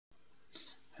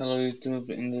Hello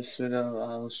YouTube, in this video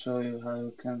I will show you how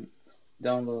you can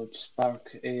download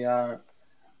Spark AR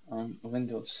on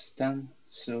Windows 10.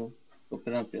 So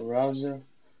open up your browser,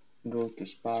 go to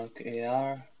Spark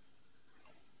AR,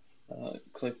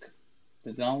 click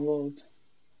the download,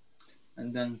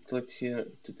 and then click here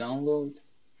to download.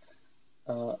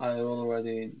 I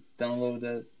already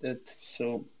downloaded it,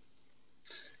 so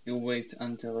you wait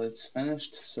until it's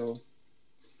finished. So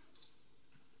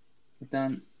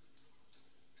then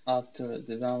after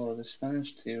the download is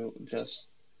finished, you just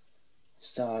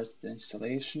start the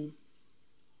installation.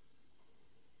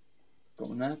 Go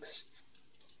next,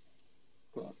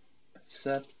 go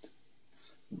accept.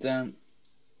 Then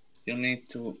you need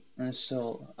to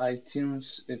install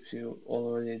iTunes if you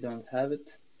already don't have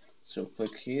it. So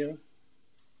click here.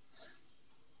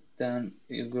 Then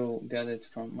you go get it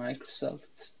from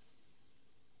Microsoft.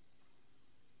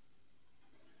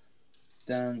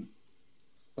 Then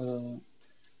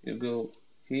you go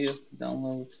here,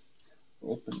 download,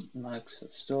 open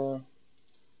Microsoft Store.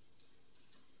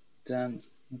 Then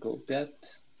go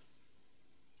get.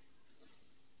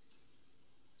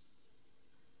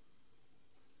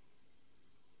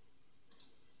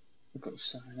 Go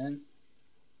sign in.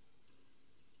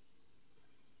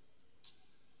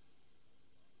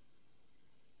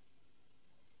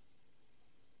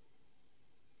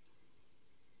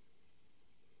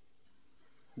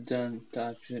 Then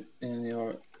type in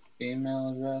your email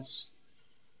address.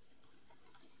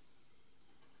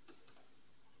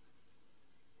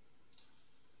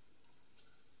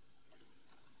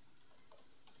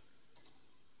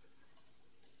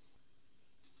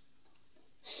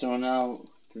 So now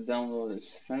the download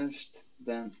is finished.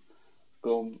 Then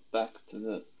go back to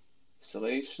the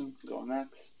installation, go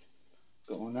next,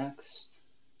 go next,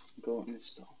 go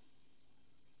install.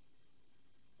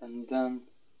 And then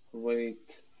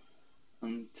wait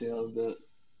until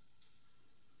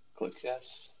click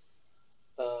yes,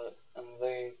 and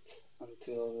wait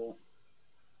until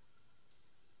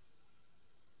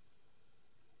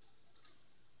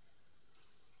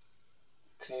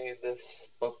okay, this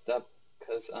popped up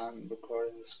because I'm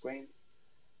recording the screen.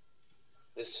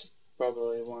 This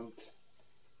probably won't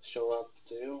show up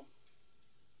to you.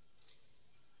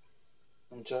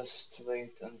 And just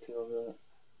wait until the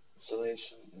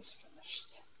installation is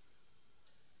finished.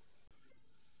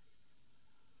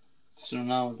 So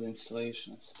now the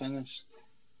installation is finished.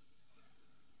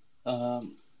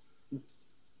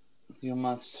 You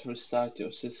must restart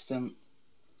your system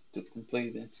to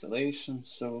complete the installation,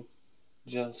 so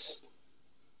just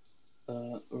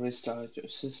restart your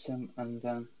system and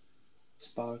then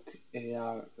Spark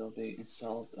AR will be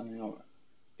installed on your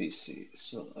PC.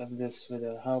 So if this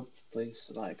video helped,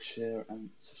 please like, share and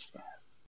subscribe.